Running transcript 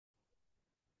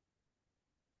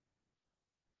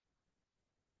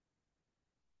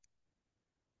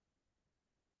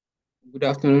Good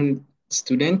afternoon,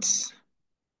 students.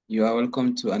 You are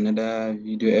welcome to another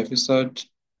video episode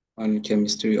on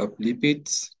chemistry of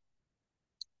lipids.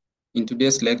 In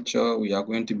today's lecture, we are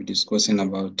going to be discussing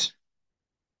about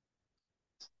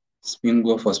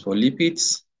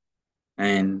sphingospholipids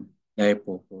and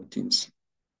lipoproteins.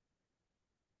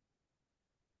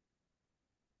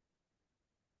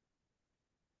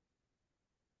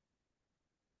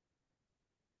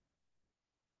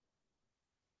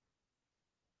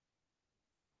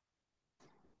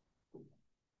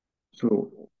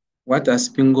 So, what are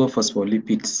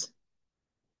sphingospholipids?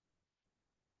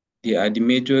 They are the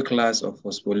major class of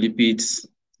phospholipids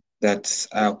that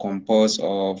are composed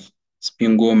of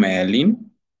sphingomyelin,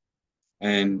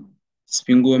 and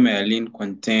sphingomyelin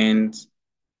contains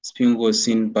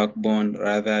sphingosine backbone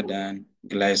rather than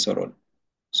glycerol.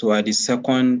 So are the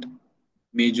second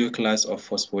major class of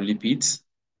phospholipids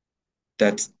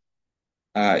that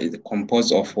is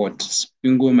composed of what?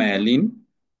 Sphingomyelin,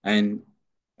 and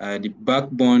the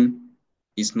backbone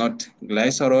is not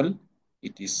glycerol,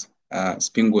 it is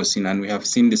sphingosine, and we have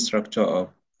seen the structure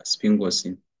of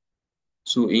sphingosine.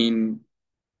 So in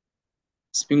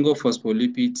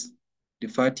sphingospholipids, the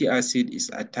fatty acid is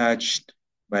attached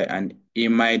by an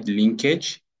amide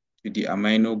linkage to the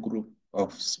amino group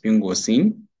of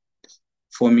sphingosine,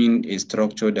 forming a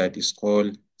structure that is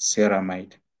called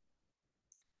ceramide.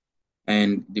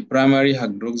 And the primary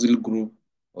hydroxyl group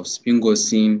of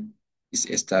sphingosine is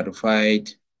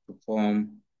esterified to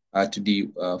form to the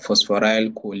phosphoryl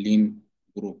choline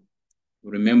group.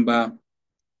 Remember,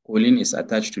 choline is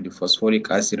attached to the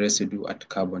phosphoric acid residue at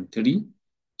carbon 3.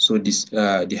 So this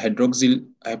the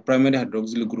primary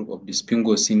hydroxyl group of the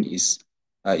sphingosine is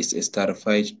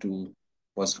esterified to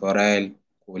phosphoryl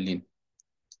choline.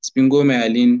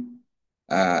 Sphingomyelin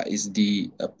is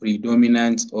the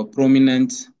predominant or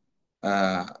prominent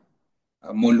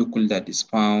molecule that is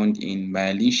found in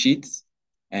myelin sheaths.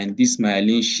 And these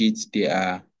myelin sheaths, they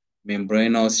are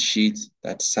membranous sheaths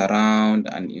that surround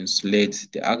and insulate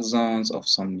the axons of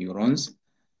some neurons.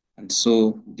 And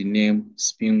so the name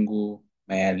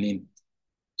sphingomyelin.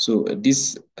 So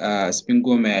this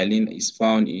sphingomyelin is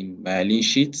found in myelin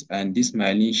sheaths, and this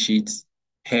myelin sheaths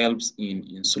helps in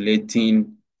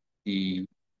insulating the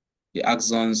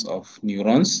axons of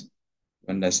neurons.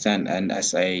 Understand? And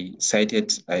as I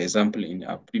cited an example in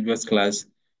our previous class,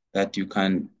 that you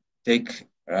can take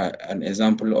an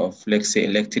example of, let's say,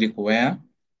 electric wire,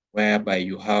 whereby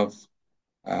you have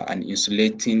an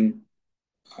insulating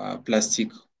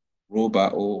plastic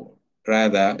rubber, or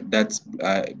rather that's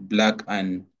black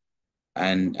and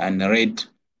red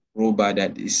rubber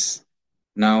that is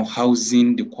now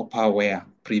housing the copper wire,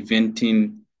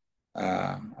 preventing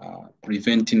what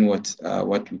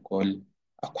we call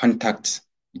a contact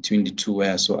between the two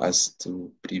wires, so as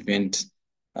to prevent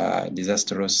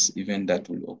disastrous event that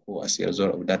will occur as a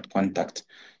result of that contact.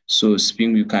 So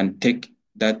you can take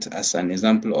that as an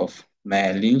example of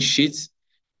myelin sheath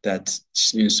that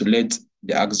insulate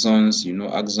the axons,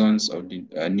 axons of the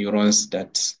neurons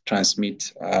that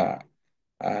transmit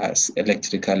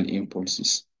electrical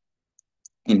impulses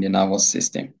in the nervous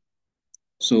system.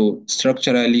 So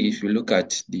structurally, if you look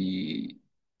at the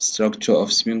structure of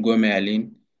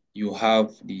sphingomyelin, you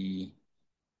have the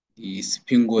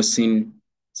sphingosine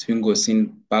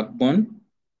backbone,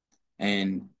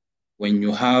 and when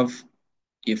you have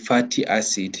a fatty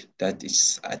acid that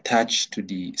is attached to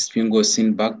the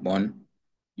sphingosine backbone,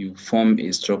 you form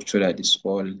a structure that is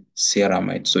called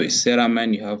ceramide. So in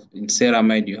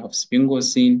ceramide you have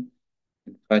sphingosine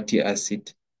and fatty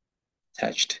acid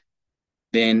attached.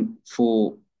 Then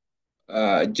for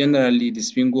generally the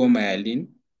sphingomyelin,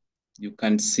 you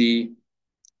can see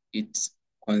it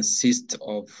consists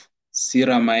of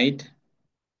ceramide,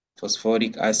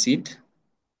 phosphoric acid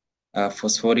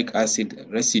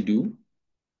residue,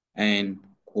 and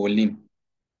choline.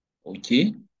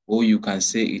 Okay, or you can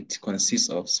say it consists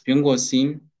of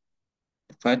sphingosine,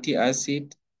 fatty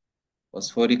acid,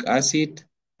 phosphoric acid,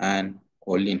 and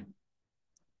choline.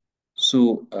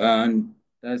 So, and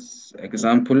that's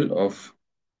example of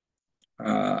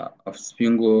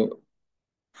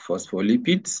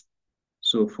sphingospholipids.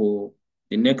 So for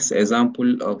the next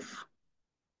example of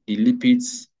the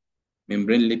lipids,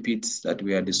 membrane lipids that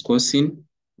we are discussing,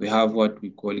 we have what we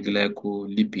call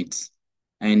glycolipids.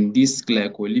 And these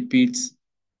glycolipids,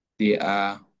 they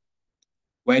are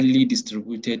widely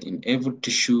distributed in every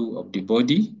tissue of the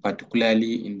body,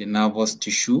 particularly in the nervous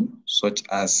tissue, such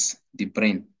as the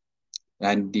brain.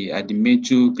 And they are the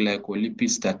major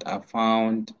glycolipids that are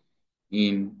found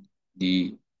in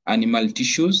the animal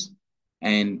tissues.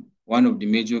 And one of the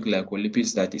major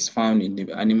glycolipids that is found in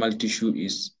the animal tissue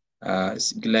is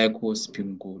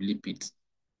glycosphingophospholipids.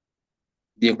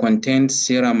 They contain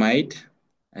ceramide,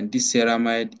 and this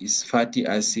ceramide is fatty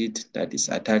acid that is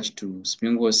attached to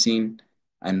sphingosine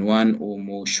and one or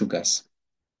more sugars.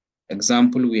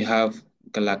 Example, we have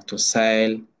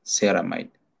galactosyl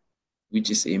ceramide, which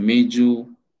is a major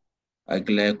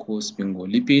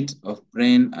glycosphingophospholipids of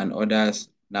brain and other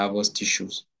nervous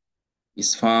tissues.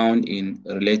 Is found in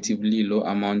relatively low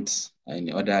amounts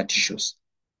in other tissues.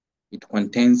 It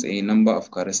contains a number of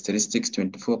characteristics,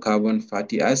 24 carbon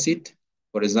fatty acid.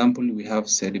 For example, we have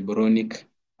cerebronic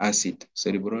acid.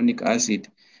 Cerebronic acid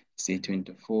is a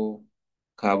 24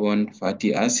 carbon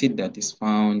fatty acid that is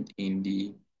found in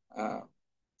the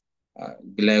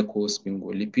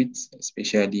glycosphingolipids,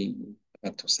 especially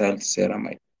lactosyl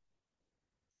ceramide.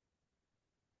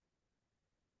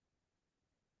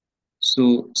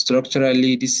 So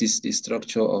structurally, this is the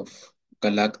structure of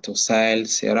galactosyl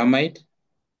ceramide,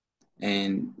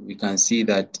 and we can see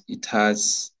that it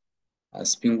has a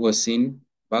sphingosine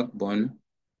backbone,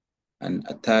 and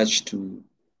attached to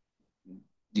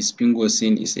the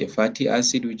sphingosine is a fatty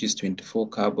acid, which is 24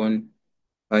 carbon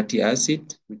fatty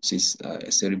acid, which is a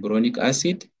cerebronic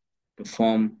acid, to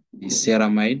form the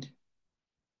ceramide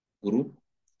group,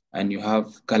 and you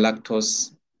have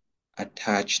galactose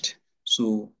attached.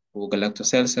 So for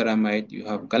galactosyl ceramide, you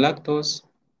have galactose,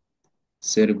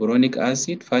 cerebronic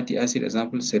acid, fatty acid,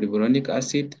 example, cerebronic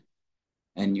acid,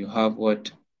 and you have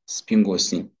what?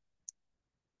 Sphingosine.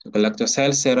 So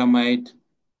galactosyl ceramide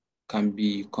can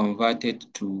be converted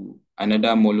to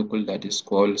another molecule that is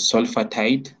called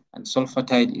sulfatide, and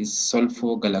sulfatide is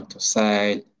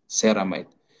sulfur-galactosyl ceramide.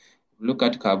 Look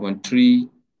at carbon 3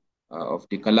 of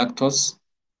the galactose.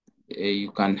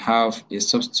 You can have a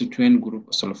substituent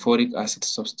group, sulfuric acid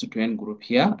substituent group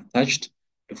here attached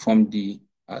to form the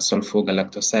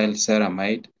sulfur-galactosyl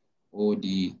ceramide or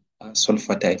the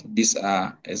sulfatide. This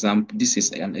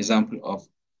is an example of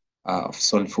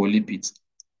phospholipids.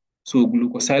 So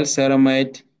glucosyl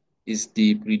ceramide is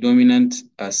the predominant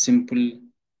simple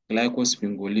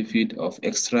glycosphingolipid of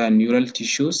extraneural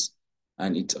tissues,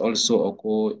 and it also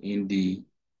occurs in the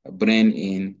brain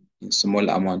in small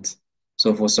amounts.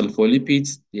 So for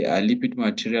phospholipids, they are lipid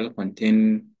material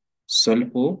containing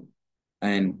sulfur,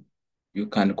 and you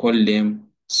can call them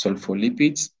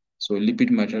sulfolipids. So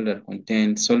lipid material that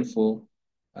contain sulfur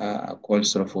are called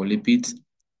sulfolipids.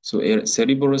 So a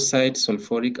cerebroside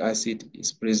sulfuric acid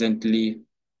is presently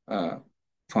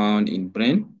found in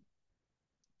brain,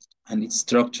 and its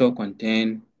structure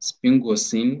contains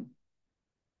sphingosine,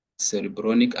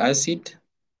 cerebronic acid,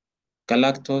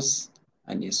 galactose,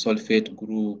 and a sulfate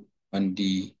group on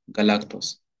the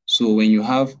galactose. So when you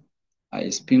have a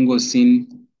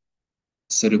sphingosine,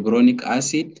 cerebronic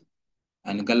acid,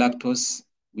 and galactose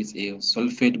with a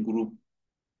sulfate group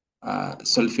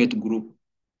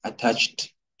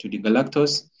attached to the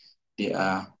galactose, they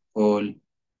are called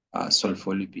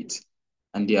sulfolipids,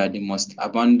 and they are the most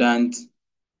abundant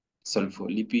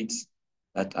sulfolipids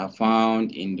that are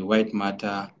found in the white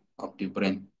matter of the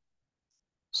brain.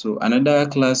 So another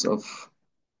class of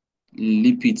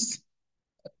lipids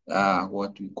are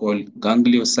what we call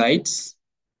gangliosides.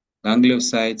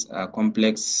 Gangliosides are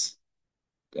complex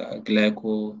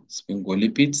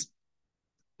glycosphingolipids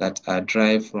that are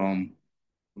derived from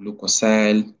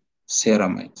glucosyl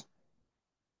ceramide.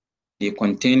 They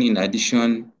contain, in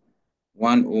addition,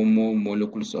 one or more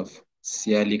molecules of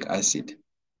sialic acid.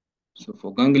 So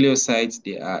for gangliosides,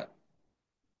 they are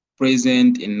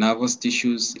present in nervous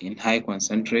tissues in high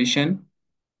concentration,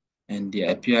 and they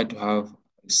appear to have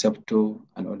receptor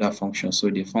and other functions. So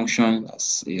they function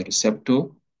as a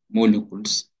receptor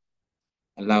molecules,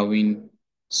 allowing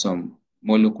some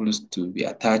molecules to be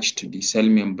attached to the cell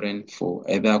membrane for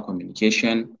either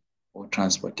communication or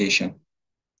transportation.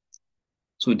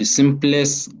 So the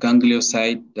simplest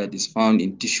ganglioside that is found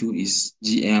in tissue is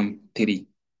GM3.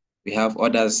 We have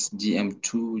others,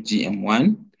 GM2,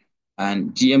 GM1,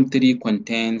 and GM3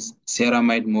 contains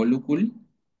ceramide molecule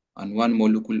and one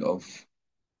molecule of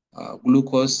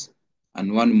glucose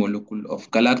and one molecule of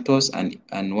galactose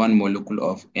and one molecule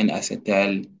of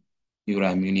N-acetyl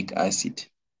uramic acid.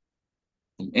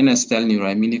 N-acetyl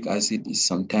uramic acid is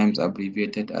sometimes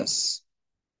abbreviated as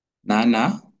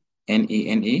NANA,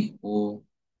 N-A-N-A, or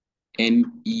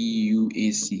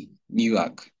NEUAC,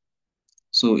 NEUAC.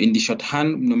 So in the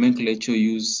shorthand nomenclature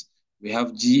used, we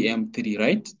have GM3,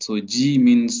 right? So G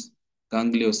means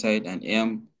ganglioside and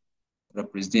M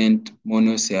represent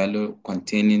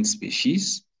monocellular-containing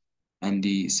species, and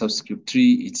the subscript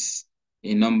 3 is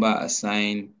a number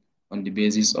assigned on the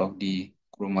basis of the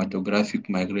chromatographic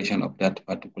migration of that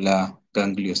particular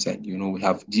ganglioside. You know, we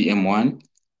have GM1,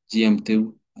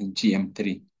 GM2, and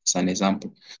GM3 as an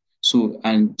example. So,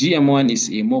 and GM1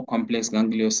 is a more complex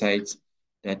ganglioside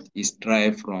that is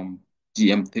derived from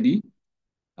GM3,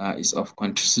 is of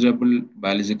considerable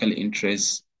biological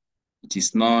interest. It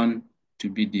is known to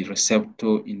be the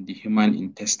receptor in the human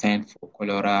intestine for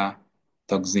cholera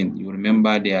toxin. You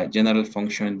remember their general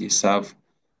function, they serve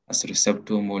as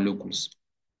receptor molecules.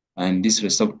 And these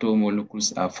receptor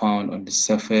molecules are found on the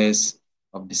surface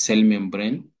of the cell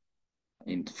membrane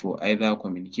and for either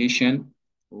communication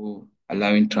or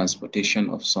allowing transportation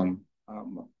of some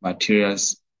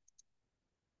materials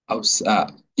out,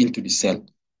 into the cell.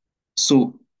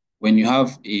 So when you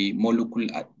have a molecule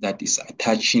that is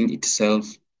attaching itself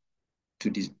to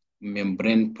the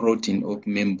membrane protein or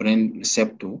membrane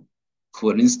receptor,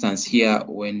 for instance, here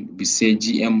when we say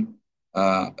GM1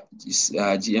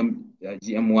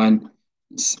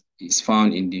 is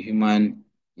found in the human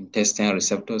intestine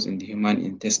receptors in the human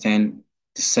intestine,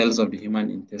 the cells of the human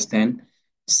intestine,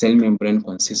 the cell membrane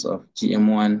consists of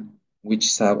GM1, which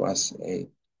serve as a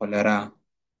cholera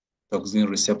toxin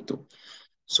receptor.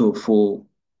 So for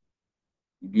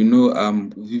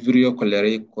Vibrio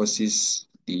cholerae causes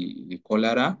the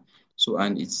cholera. So,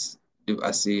 and it's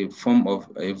as a form of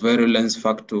a virulence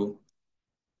factor,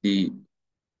 the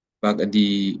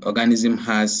the organism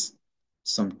has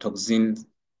some toxins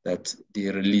that they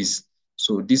release.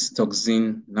 So this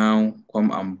toxin now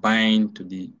come and bind to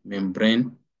the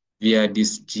membrane via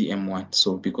this GM1.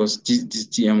 So because this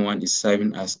GM1 is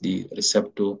serving as the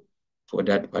receptor for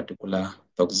that particular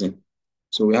toxin.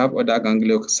 So we have other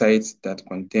gangliosides that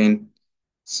contain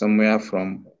somewhere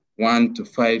from 1 to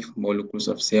 5 molecules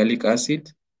of sialic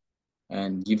acid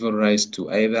and give rise to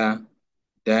either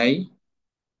di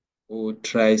or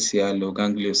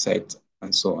trisialogangliosides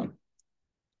and so on.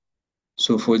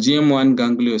 So for GM1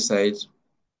 ganglioside,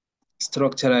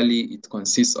 structurally it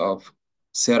consists of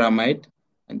ceramide,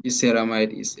 and this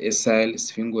ceramide is acyl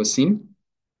sphingosine,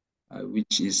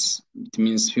 it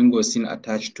means sphingosine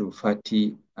attached to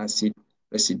fatty acid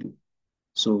residue.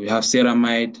 So we have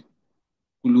ceramide,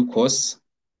 glucose,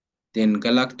 then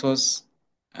galactose,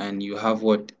 and you have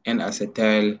what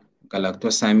N-acetyl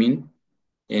galactosamine,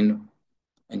 and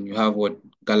you have what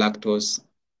galactose,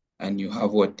 and you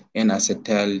have what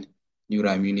N-acetyl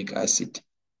neuraminic acid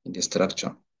in the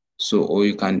structure. So, or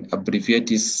you can abbreviate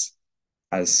this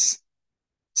as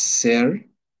SER,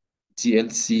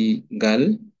 GLC,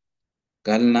 GAL,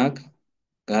 GALNAC,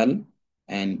 GAL,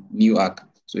 and NEWAC.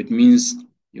 So it means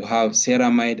you have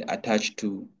ceramide attached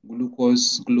to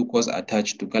glucose, glucose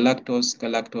attached to galactose,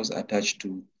 galactose attached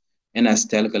to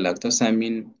N-acetyl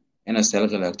galactosamine, N-acetyl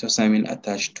galactosamine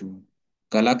attached to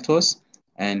galactose,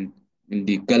 and in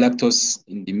the galactose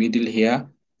in the middle here,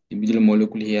 the middle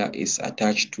molecule here is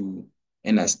attached to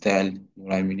N-acetyl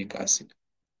neuraminic acid.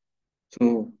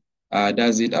 So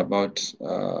that's it about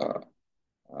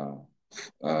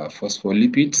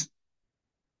phospholipids.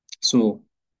 So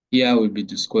here we'll be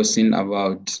discussing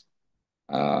about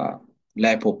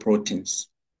lipoproteins.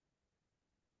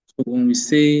 So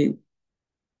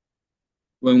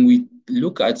when we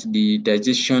look at the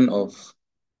digestion of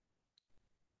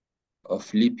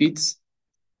lipids,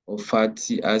 or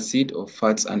fatty acid, or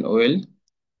fats and oil,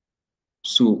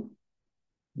 so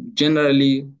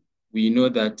generally we know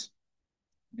that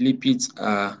lipids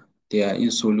they are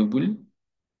insoluble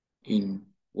in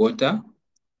water.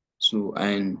 So,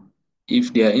 and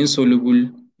if they are insoluble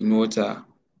in water,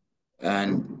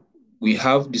 and we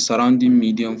have the surrounding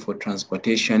medium for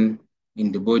transportation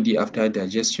in the body after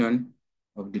digestion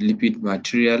of the lipid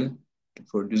material to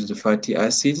produce the fatty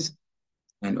acids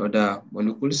and other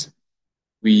molecules,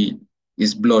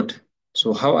 is blood.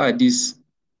 So how are these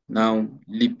now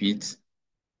lipids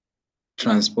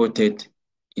transported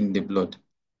in the blood?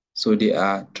 So they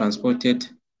are transported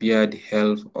via the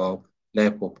help of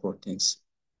lipoproteins.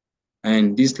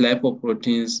 And these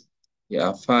lipoproteins, they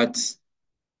are fats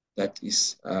that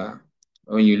is,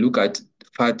 when you look at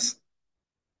fats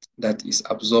that is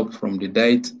absorbed from the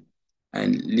diet,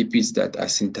 and lipids that are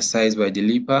synthesized by the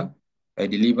liver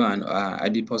and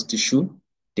adipose tissue,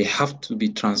 they have to be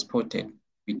transported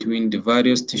between the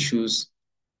various tissues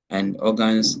and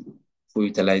organs for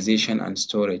utilization and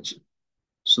storage.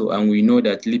 So, and we know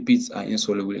that lipids are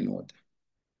insoluble in water.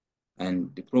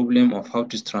 And the problem of how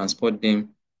to transport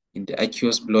them in the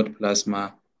aqueous blood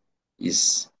plasma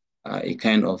is a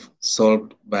kind of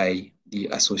solved by the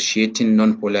associating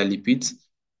non-polar lipids,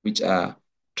 which are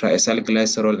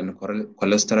triacylglycerol and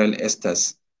cholesterol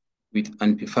esters, with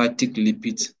amphipathic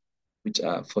lipids, which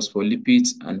are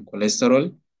phospholipids and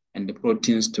cholesterol, and the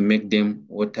proteins to make them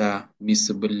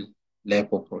water-miscible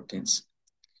lipoproteins.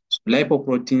 So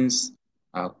lipoproteins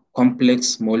are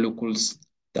complex molecules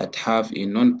that have a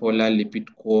non-polar lipid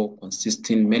core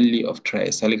consisting mainly of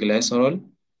triacylglycerol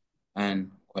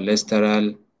and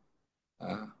cholesterol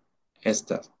uh,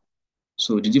 esters.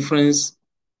 So the difference,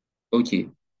 okay,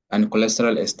 and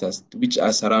cholesterol esters, which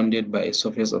are surrounded by a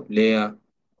surface of layer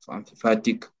of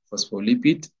amphipathic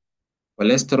phospholipid,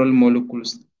 cholesterol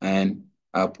molecules, and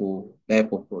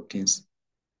lipoproteins.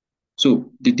 So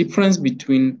the difference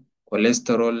between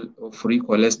cholesterol or free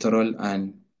cholesterol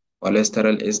and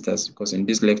cholesterol esters, because in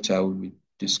this lecture we'll be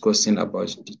discussing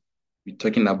about we're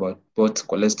talking about both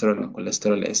cholesterol and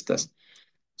cholesterol esters.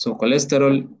 So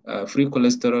free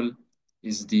cholesterol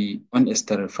is the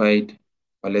unesterified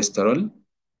cholesterol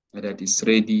that is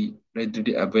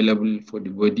readily available for the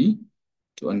body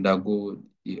to undergo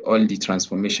all the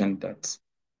transformation that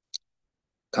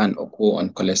can occur on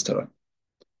cholesterol.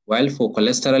 While for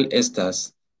cholesterol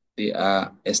esters, they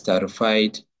are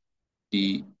esterified.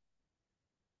 We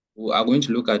are going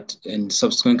to look at in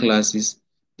subsequent classes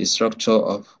the structure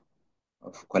of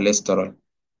cholesterol.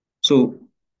 So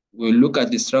we look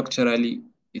at the structurally,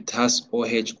 it has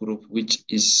OH group, which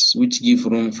give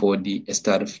room for the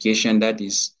esterification, that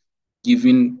is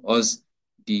giving us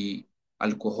the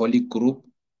alcoholic group,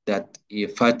 that a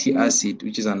fatty acid,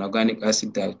 which is an organic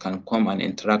acid that can come and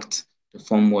interact to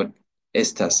form what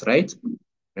esters, right?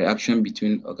 Reaction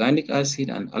between organic acid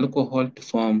and alcohol to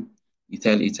form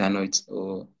ethyl ethanoids,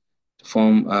 or to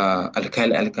form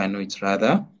alkyl alkanoids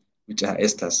rather, which are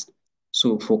esters.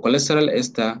 So for cholesterol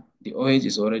ester, the OH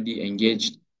is already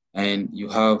engaged, and you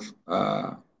have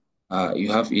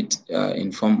it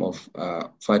in form of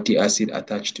fatty acid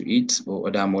attached to it or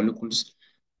other molecules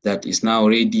that is now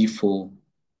ready for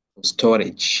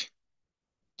storage.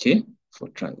 Okay,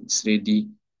 it's ready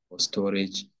for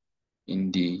storage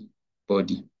in the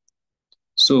body.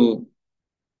 So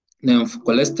now for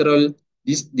cholesterol,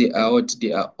 they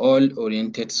are all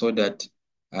oriented so that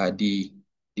the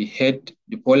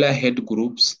polar head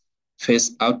groups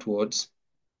face outwards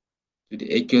to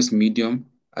the aqueous medium,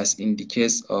 as in the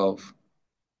case of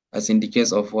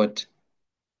what,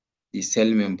 the cell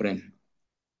membrane.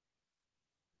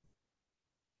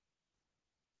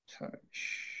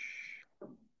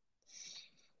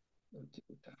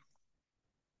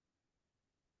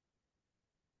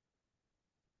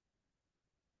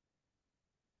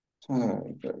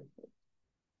 Oh, God.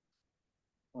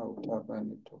 How have I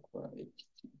talk about it?